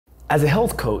As a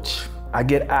health coach, I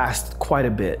get asked quite a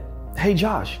bit, hey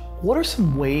Josh, what are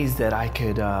some ways that I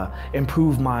could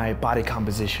improve my body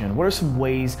composition? What are some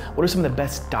of the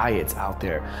best diets out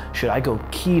there? Should I go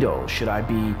keto? Should I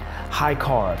be high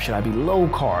carb? Should I be low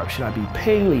carb? Should I be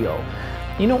paleo?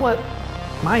 You know what?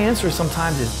 My answer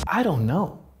sometimes is, I don't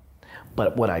know.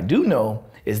 But what I do know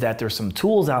is that there's some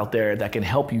tools out there that can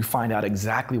help you find out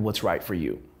exactly what's right for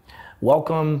you.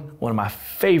 Welcome, one of my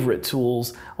favorite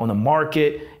tools on the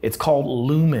market. It's called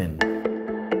Lumen.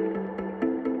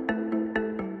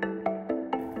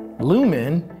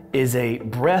 Lumen is a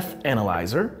breath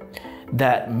analyzer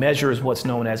that measures what's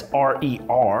known as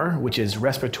RER, which is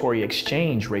respiratory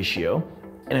exchange ratio.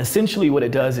 And essentially what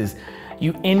it does is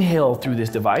you inhale through this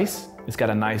device. It's got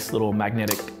a nice little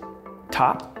magnetic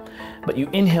top, but you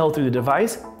inhale through the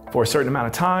device for a certain amount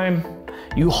of time.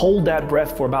 You hold that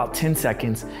breath for about 10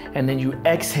 seconds, and then you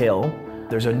exhale.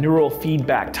 There's a neural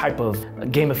feedback type of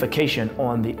gamification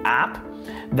on the app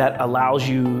that allows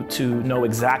you to know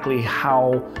exactly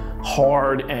how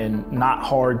hard and not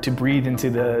hard to breathe into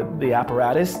the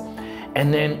apparatus.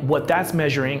 And then what that's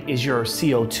measuring is your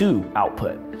CO2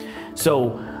 output.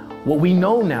 So what we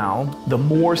know now, the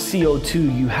more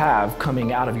CO2 you have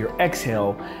coming out of your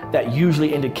exhale, that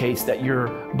usually indicates that you're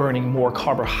burning more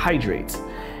carbohydrates.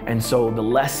 And so the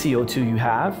less CO2 you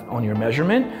have on your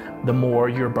measurement, the more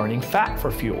you're burning fat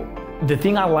for fuel. The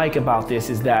thing I like about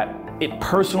this is that it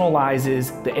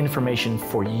personalizes the information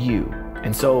for you.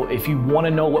 And so if you want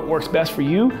to know what works best for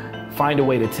you, find a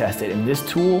way to test it. And this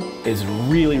tool is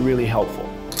really, really helpful.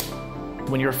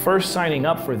 When you're first signing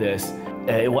up for this,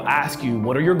 it will ask you,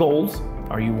 what are your goals?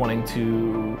 Are you wanting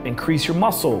to increase your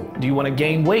muscle? Do you want to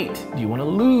gain weight? Do you want to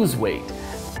lose weight?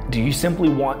 Do you simply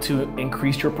want to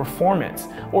increase your performance?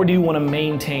 Or do you want to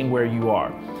maintain where you are?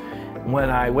 When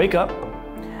I wake up,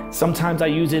 sometimes I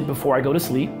use it before I go to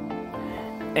sleep.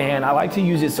 And I like to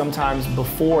use it sometimes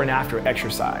before and after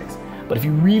exercise. But if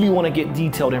you really want to get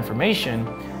detailed information,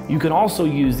 you can also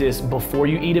use this before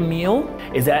you eat a meal.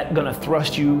 Is that going to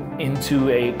thrust you into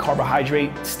a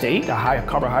carbohydrate state, a high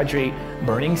carbohydrate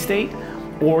burning state?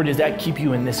 Or does that keep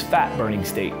you in this fat burning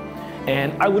state?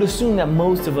 And I would assume that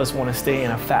most of us want to stay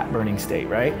in a fat burning state,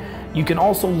 right? You can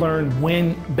also learn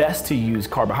when best to use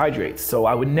carbohydrates. So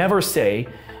I would never say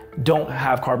don't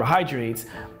have carbohydrates,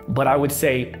 but I would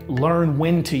say learn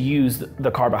when to use the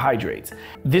carbohydrates.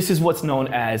 This is what's known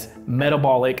as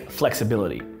metabolic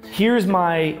flexibility. Here's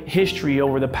my history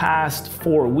over the past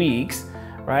 4 weeks,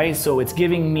 right? So it's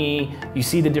giving me, you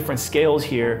see the different scales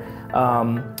here,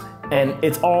 and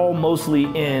it's all mostly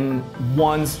in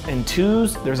 1s and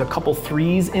 2s. There's a couple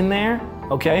 3s in there,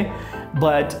 okay?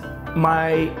 But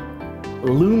my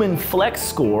Lumen Flex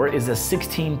score is a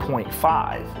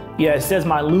 16.5. Yeah, it says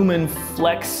my Lumen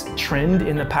Flex trend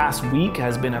in the past week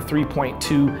has been a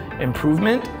 3.2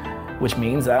 improvement, which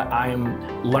means that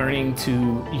I'm learning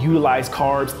to utilize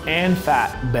carbs and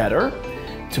fat better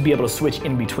to be able to switch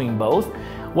in between both.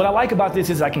 What I like about this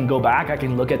is I can go back, I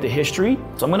can look at the history.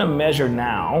 So I'm gonna measure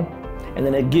now, and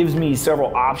then it gives me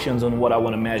several options on what I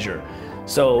wanna measure.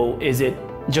 So is it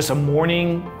just a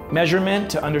morning measurement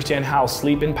to understand how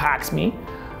sleep impacts me?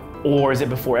 Or is it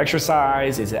before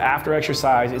exercise? Is it after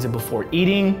exercise? Is it before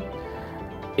eating?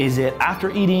 Is it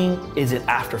after eating? Is it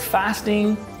after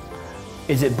fasting?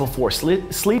 Is it before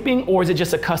sleeping? Or is it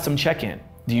just a custom check-in?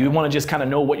 Do you want to just kind of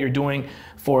know what you're doing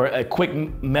for a quick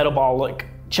metabolic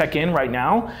check-in right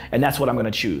now? And that's what I'm going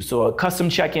to choose. So a custom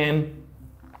check-in.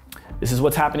 This is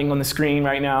what's happening on the screen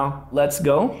right now. Let's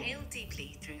go. Inhale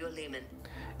deeply through your lumen.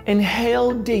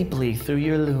 Inhale deeply through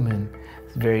your lumen.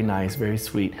 It's very nice, very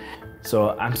sweet.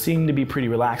 So I'm seeming to be pretty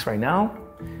relaxed right now.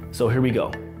 So here we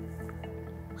go.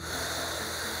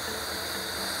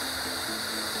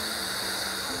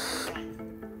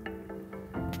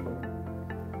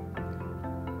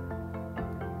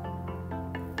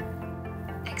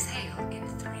 Exhale in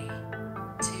 3,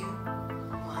 2,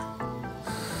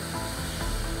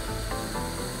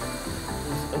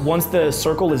 1. Once the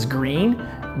circle is green,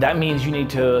 that means you need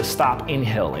to stop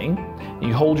inhaling.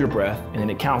 You hold your breath and then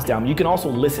it counts down. You can also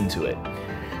listen to it.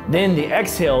 Then the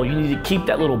exhale, you need to keep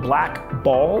that little black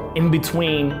ball in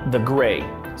between the gray.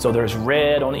 So there's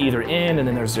red on either end and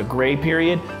then there's a gray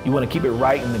period. You want to keep it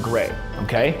right in the gray,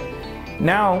 okay?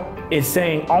 Now it's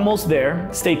saying almost there,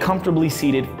 stay comfortably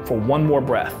seated for one more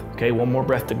breath, okay? One more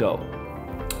breath to go.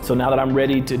 So now that I'm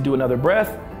ready to do another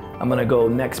breath, I'm gonna go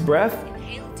next breath.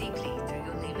 Inhale deeply through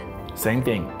your lumen. Same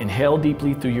thing, inhale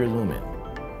deeply through your lumen.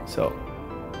 So.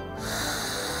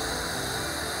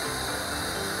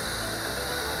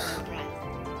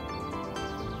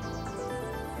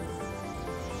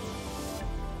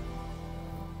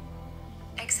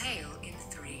 Exhale in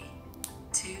 3,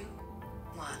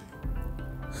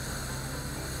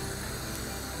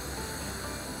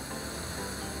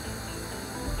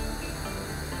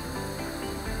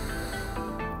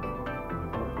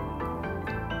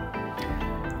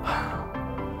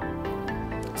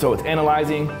 So it's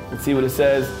analyzing. Let's see what it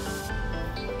says.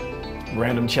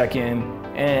 Random check-in.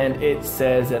 And it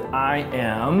says that I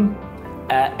am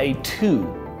at a 2.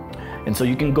 And so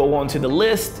you can go onto the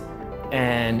list,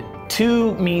 and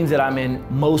 2 means that I'm in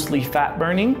mostly fat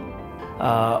burning.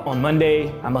 On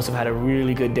Monday, I must have had a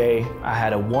really good day. I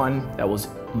had a 1 that was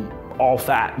all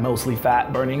fat, mostly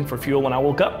fat burning for fuel when I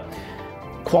woke up.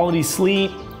 Quality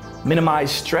sleep,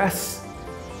 minimized stress,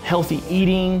 healthy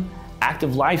eating,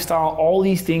 active lifestyle, all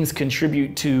these things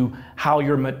contribute to how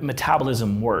your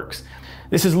metabolism works.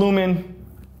 This is Lumen.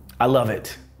 I love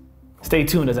it. Stay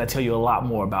tuned as I tell you a lot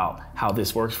more about how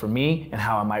this works for me and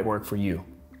how it might work for you.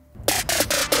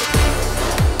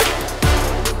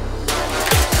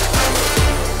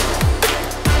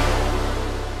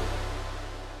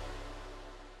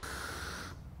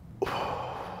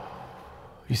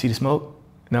 You see the smoke?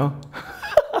 No?